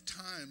it enough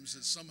times,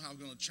 it's somehow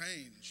going to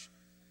change.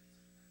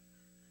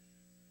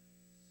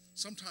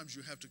 Sometimes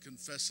you have to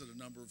confess it a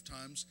number of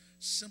times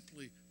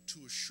simply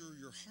to assure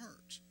your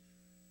heart.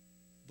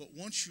 But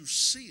once you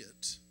see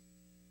it,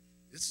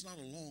 it's not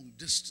a long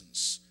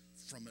distance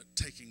from it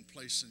taking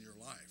place in your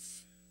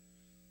life.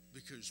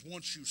 Because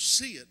once you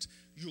see it,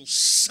 you'll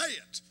say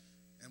it.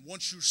 And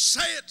once you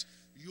say it,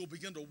 you'll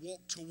begin to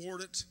walk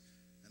toward it.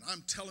 And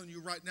I'm telling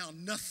you right now,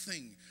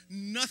 nothing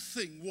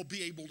will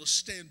be able to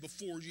stand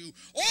before you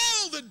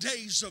all the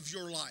days of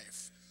your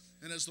life.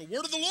 And as the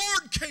word of the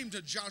Lord came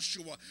to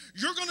Joshua,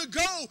 you're going to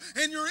go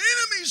and your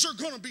enemies are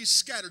going to be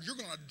scattered. You're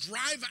going to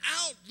drive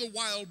out the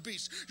wild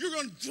beasts. You're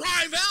going to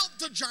drive out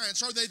the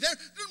giants. Are they there? It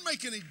doesn't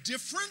make any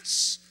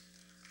difference.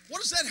 What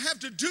does that have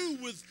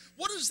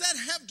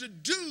to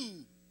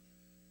do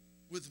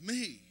with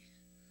me?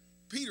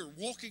 Peter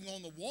walking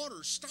on the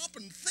water. Stop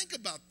and think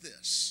about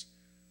this.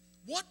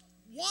 What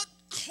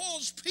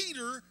caused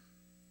Peter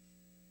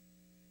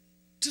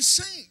to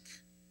sink?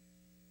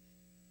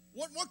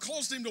 What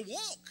caused him to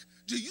walk?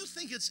 Do you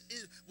think it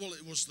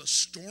was the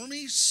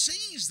stormy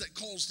seas that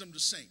caused him to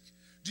sink.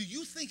 Do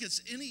you think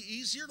it's any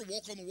easier to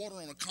walk on the water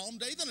on a calm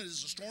day than it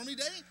is a stormy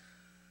day?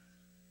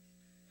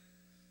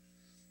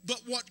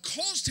 But what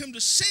caused him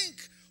to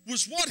sink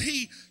was what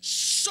he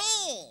saw.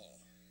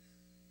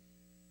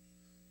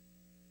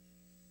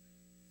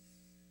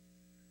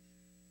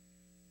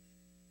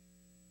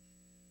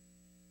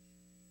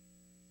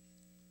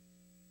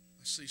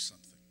 I see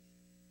something.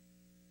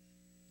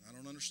 I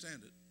don't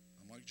understand it.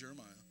 I'm like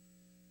Jeremiah.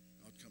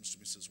 God comes to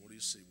me and says, what do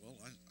you see? Well,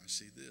 I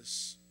see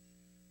this.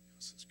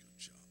 God says, good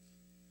job.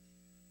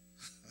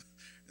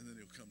 And then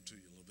he'll come to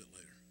you a little bit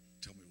later.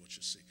 Tell me what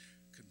you see.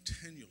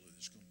 Continually,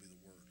 there's going to be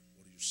the word.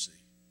 What do you see?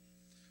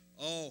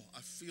 Oh,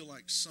 I feel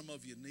like some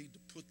of you need to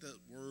put that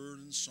word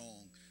in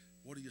song.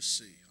 What do you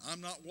see?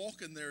 I'm not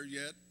walking there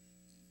yet,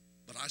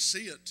 but I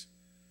see it.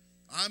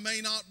 I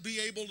may not be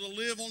able to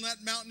live on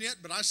that mountain yet,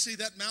 but I see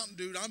that mountain,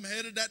 dude. I'm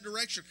headed that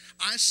direction.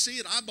 I see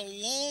it. I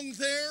belong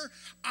there.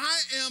 I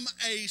am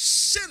a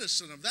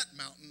citizen of that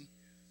mountain.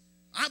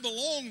 I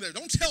belong there.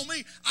 Don't tell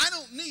me I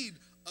don't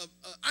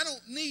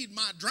need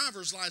my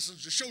driver's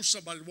license to show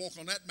somebody to walk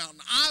on that mountain.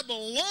 I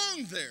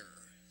belong there.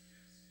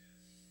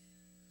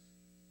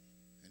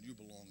 And you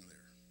belong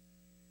there.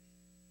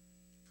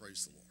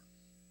 Praise the Lord.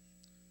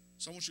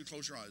 So I want you to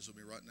close your eyes with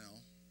me right now.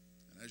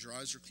 And as your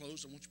eyes are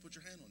closed, I want you to put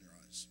your hand on your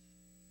eyes.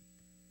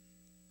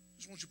 I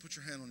just want you to put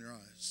your hand on your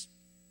eyes.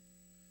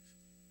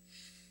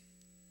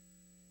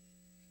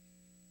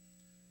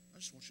 I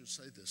just want you to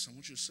say this. I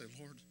want you to say,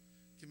 Lord,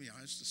 give me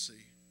eyes to see.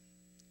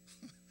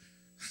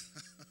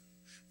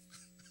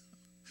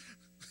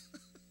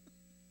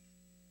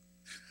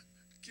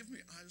 Give me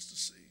eyes to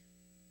see.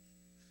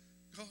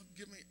 God,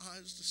 give me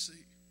eyes to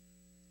see.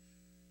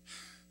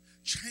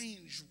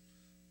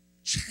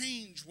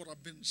 Change what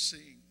I've been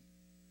seeing.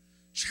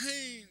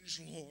 Change,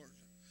 Lord.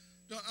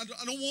 I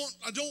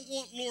don't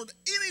want, Lord,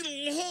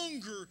 any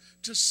longer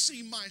to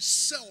see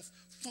myself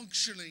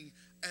functioning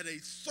at a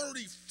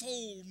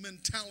 30-fold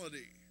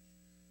mentality.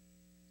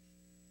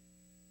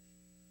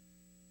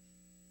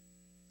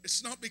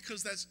 It's not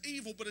because that's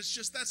evil, but it's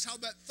just that's how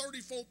that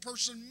 30-fold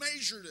person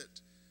measured it.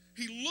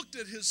 He looked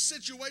at his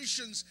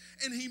situations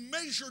and he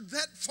measured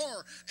that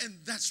far, and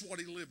that's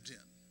what he lived in.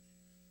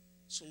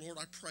 So, Lord,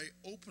 I pray,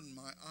 open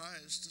my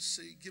eyes to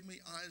see. Give me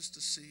eyes to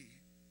see.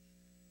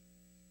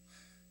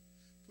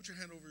 Put your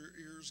hand over your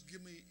ears.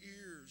 Give me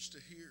ears to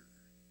hear.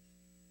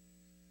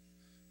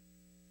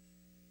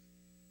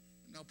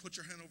 Now put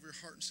your hand over your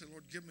heart and say,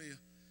 Lord, give me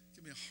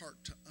a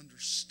heart to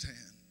understand.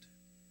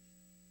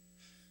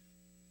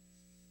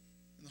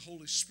 And the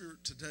Holy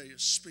Spirit today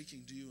is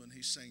speaking to you, and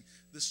he's saying,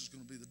 this is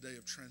going to be the day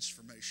of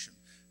transformation.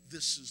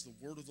 This is the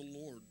word of the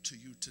Lord to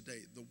you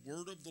today. The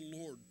word of the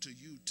Lord to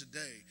you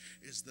today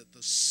is that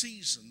the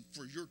season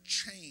for your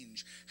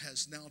change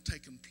has now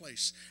taken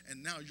place.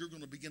 And now you're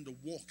going to begin to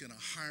walk in a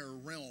higher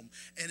realm.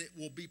 And it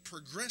will be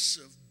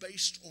progressive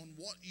based on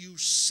what you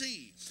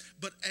see.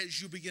 But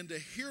as you begin to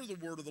hear the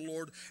word of the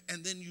Lord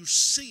and then you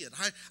see it,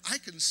 I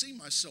can see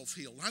myself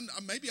healed.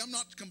 Maybe I'm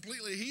not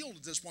completely healed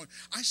at this point.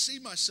 I see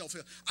myself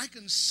healed. I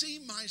can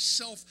see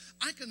myself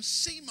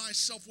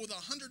with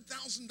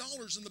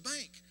 $100,000 in the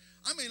bank.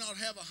 I may not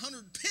have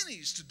 100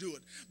 pennies to do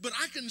it, but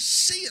I can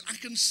see it. I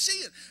can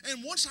see it.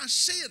 And once I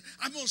see it,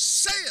 I'm going to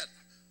say it.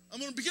 I'm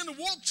going to begin to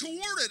walk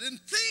toward it. And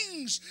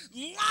things,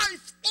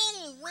 life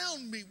all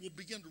around me will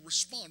begin to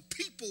respond.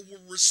 People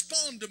will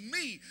respond to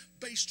me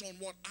based on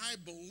what I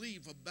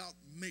believe about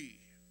me.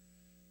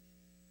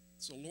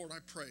 So, Lord,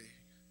 I pray,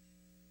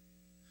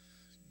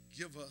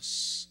 give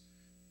us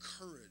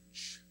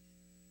courage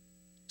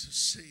to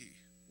see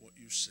what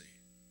you see.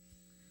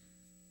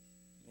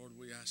 Lord,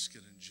 we ask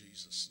it in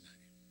Jesus' name.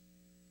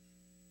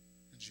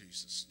 In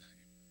Jesus' name.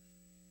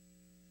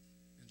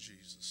 In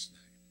Jesus'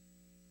 name.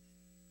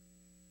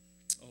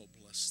 Oh,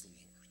 bless the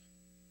Lord.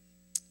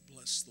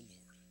 Bless the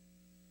Lord.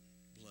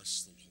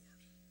 Bless the Lord.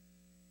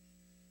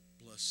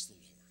 Bless the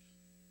Lord.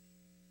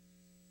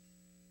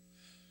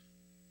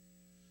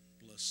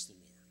 Bless the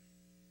Lord.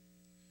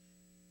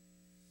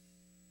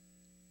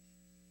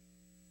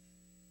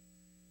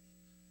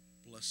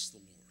 Bless the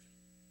Lord.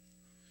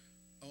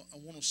 I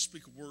want to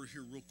speak a word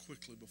here real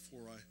quickly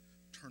before I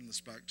turn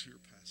this back to your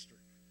pastor.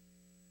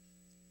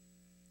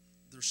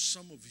 There's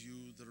some of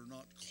you that are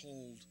not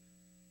called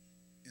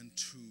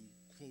into,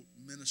 quote,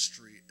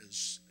 ministry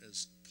as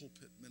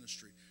pulpit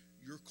ministry.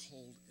 You're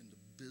called into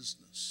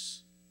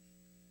business.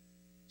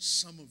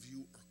 Some of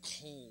you are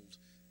called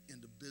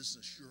into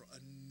business. You're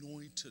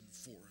anointed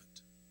for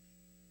it.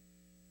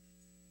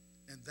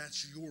 And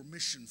that's your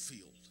mission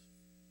field.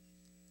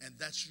 And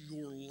that's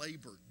your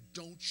labor.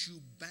 Don't you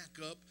back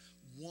up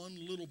one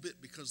little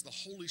bit, because the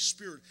Holy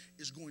Spirit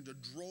is going to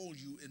draw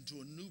you into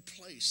a new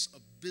place of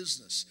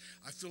business.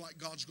 I feel like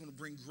God's going to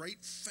bring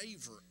great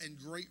favor and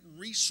great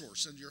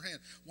resource into your hand.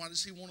 Why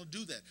does He want to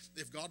do that?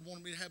 If God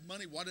wanted me to have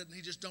money, why didn't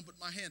He just dump it in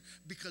my hand?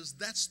 Because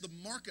that's the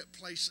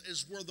marketplace,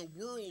 is where the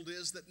world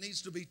is, that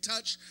needs to be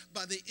touched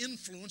by the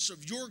influence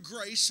of your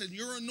grace and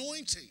your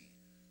anointing.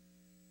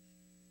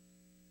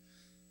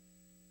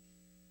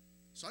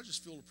 So I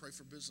just feel to pray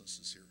for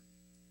businesses here.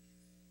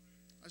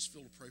 I just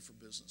feel to pray for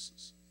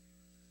businesses.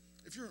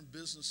 If you're in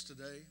business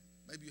today,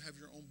 maybe you have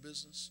your own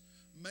business.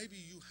 Maybe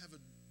you have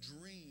a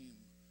dream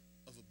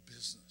of a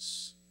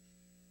business,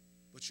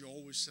 but you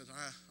always said,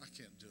 I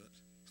can't do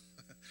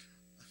it.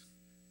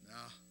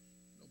 Nah,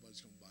 nobody's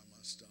going to buy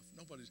my stuff.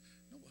 Nobody,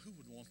 who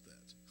would want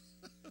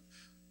that?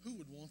 Who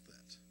would want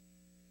that?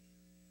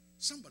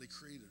 Somebody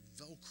created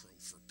Velcro,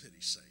 for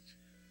pity's sake.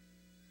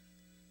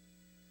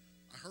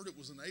 I heard it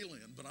was an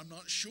alien, but I'm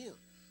not sure.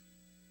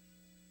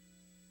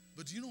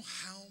 But do you know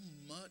how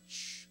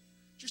much,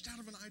 just out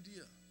of an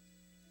idea,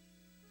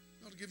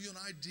 God will give you an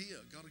idea,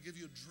 God will give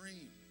you a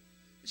dream.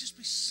 It just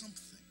be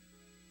something,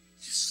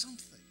 just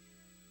something.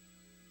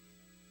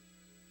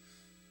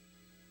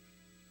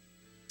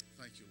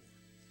 Thank you, Lord.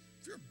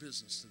 If you're in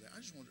business today, I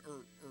just want,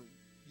 or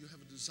you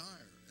have a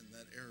desire in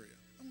that area,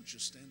 I want you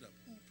to stand up.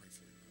 I want to pray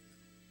for you right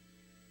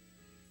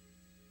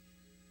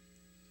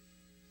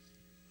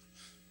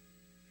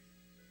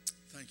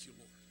now. Thank you,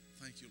 Lord.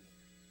 Thank you, Lord.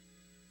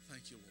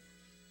 Thank you, Lord.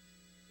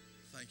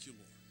 Thank you,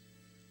 Lord.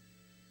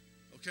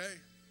 Okay?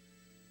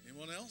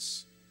 Anyone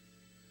else?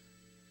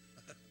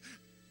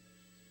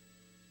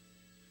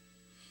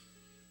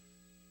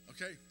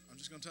 Okay, I'm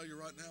just going to tell you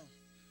right now.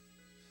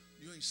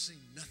 You ain't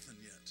seen nothing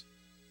yet.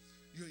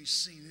 You ain't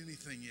seen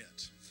anything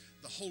yet.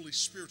 The Holy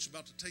Spirit's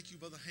about to take you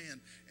by the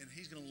hand, and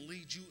He's going to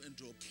lead you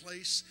into a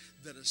place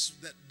that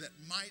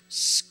might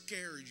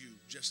scare you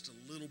just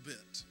a little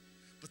bit.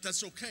 But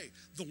that's okay.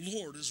 The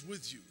Lord is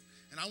with you.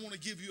 And I want to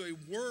give you a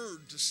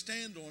word to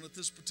stand on at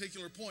this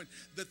particular point,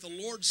 that the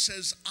Lord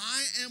says,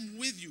 I am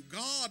with you.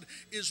 God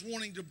is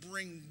wanting to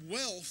bring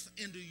wealth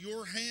into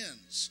your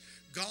hands.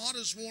 God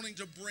is wanting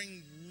to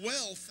bring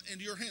wealth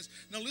into your hands.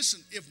 Now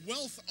listen, if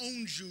wealth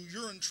owns you,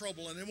 you're in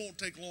trouble, and it won't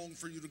take long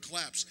for you to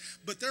collapse.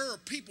 But there are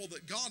people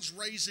that God's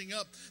raising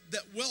up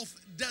that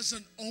wealth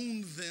doesn't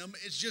own them.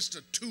 It's just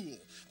a tool.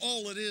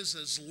 All it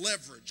is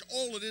leverage.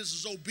 All it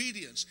is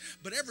obedience.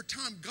 But every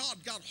time God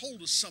got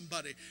hold of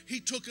somebody, He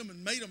took them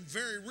and made them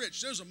very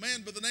rich. There's a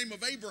man by the name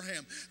of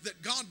Abraham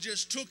that God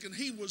just took, and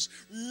he was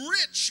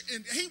rich,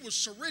 and he was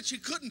so rich he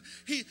couldn't,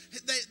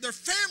 their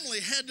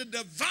family had to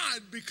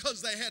divide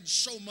because they had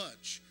so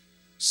much.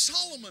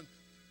 Solomon,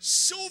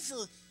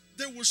 silver,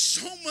 there was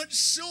so much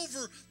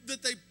silver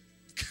that they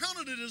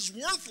counted it as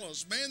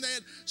worthless, man. They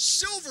had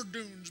silver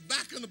dunes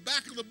back in the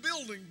back of the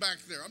building back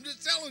there. I'm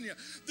just telling you,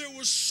 there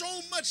was so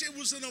much. It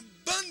was an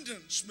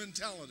abundance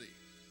mentality.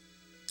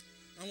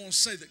 I want to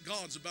say that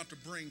God's about to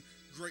bring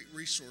great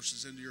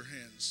resources into your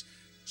hands.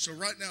 So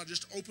right now,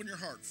 just open your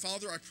heart.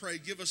 Father, I pray,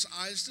 give us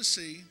eyes to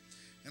see.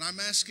 And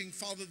I'm asking,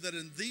 Father, that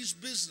in these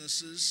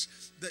businesses,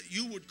 that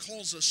you would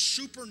cause a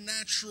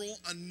supernatural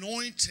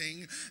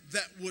anointing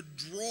that would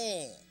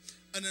draw,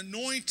 an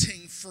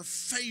anointing for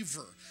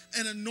favor,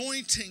 an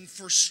anointing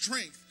for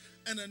strength,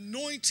 an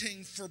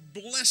anointing for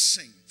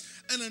blessing,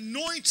 an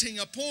anointing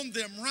upon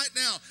them right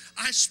now.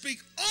 I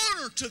speak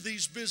honor to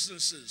these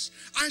businesses.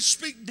 I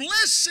speak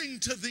blessing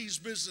to these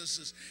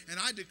businesses. And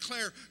I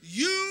declare,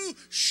 you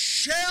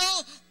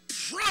shall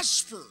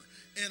prosper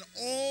in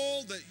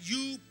all that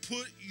you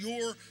put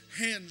your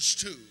hands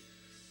to.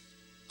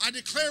 I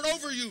declare it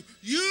over you,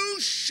 you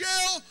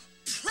shall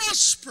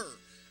prosper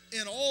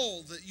in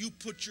all that you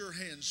put your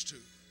hands to.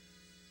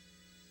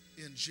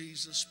 In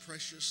Jesus'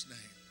 precious name.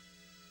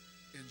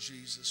 In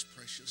Jesus'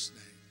 precious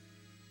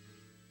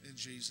name. In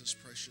Jesus'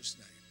 precious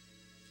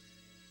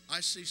name. I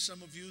see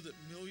some of you that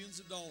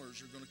millions of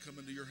dollars are going to come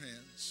into your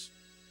hands.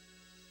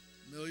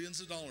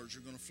 Millions of dollars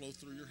are going to flow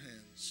through your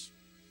hands.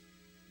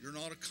 You're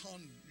not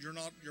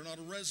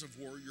a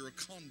reservoir, you're a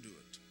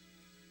conduit.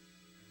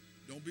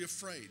 Don't be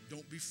afraid.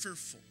 Don't be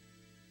fearful.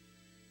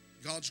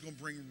 God's going to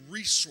bring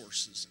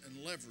resources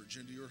and leverage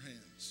into your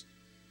hands.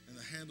 And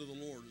the hand of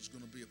the Lord is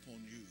going to be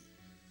upon you.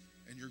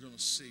 And you're going to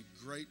see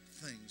great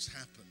things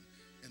happen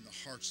in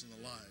the hearts and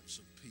the lives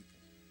of people.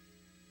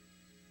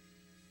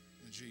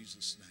 In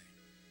Jesus' name.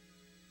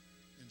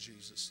 In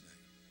Jesus'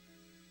 name.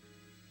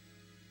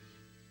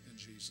 In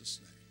Jesus'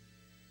 name.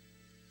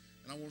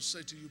 And I want to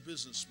say to you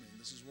businessmen,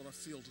 this is what I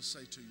feel to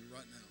say to you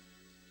right now.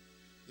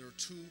 there are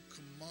two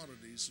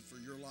commodities for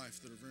your life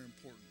that are very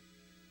important.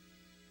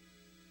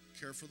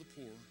 Care for the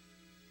poor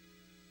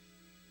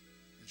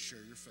and share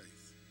your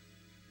faith.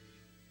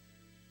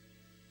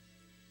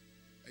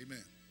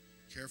 Amen.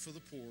 Care for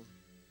the poor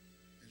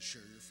and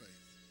share your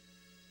faith.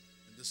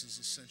 And this is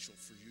essential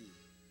for you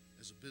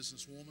as a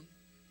businesswoman,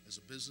 as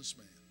a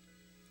businessman.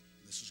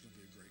 This is going to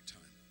be a great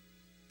time.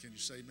 Can you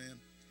say amen?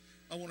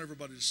 I want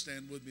everybody to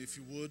stand with me if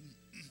you would.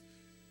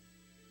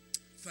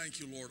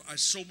 Thank you, Lord. I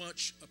so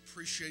much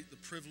appreciate the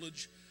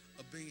privilege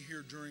of being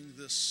here during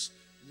this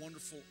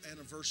wonderful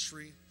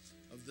anniversary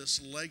of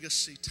this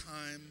legacy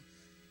time,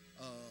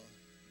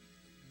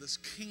 this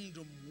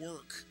kingdom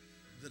work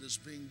that is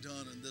being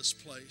done in this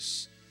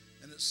place.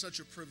 And it's such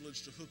a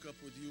privilege to hook up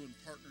with you in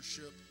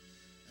partnership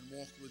and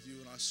walk with you.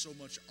 And I so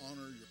much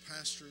honor your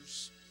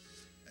pastors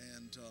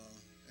and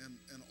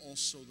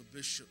also the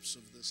bishops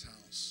of this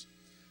house.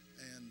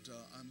 And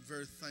I'm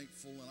very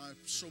thankful, and I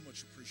so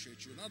much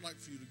appreciate you. And I'd like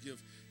for you to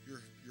give your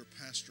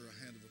pastor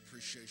a hand of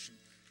appreciation.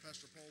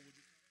 Pastor Paul, would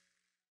you...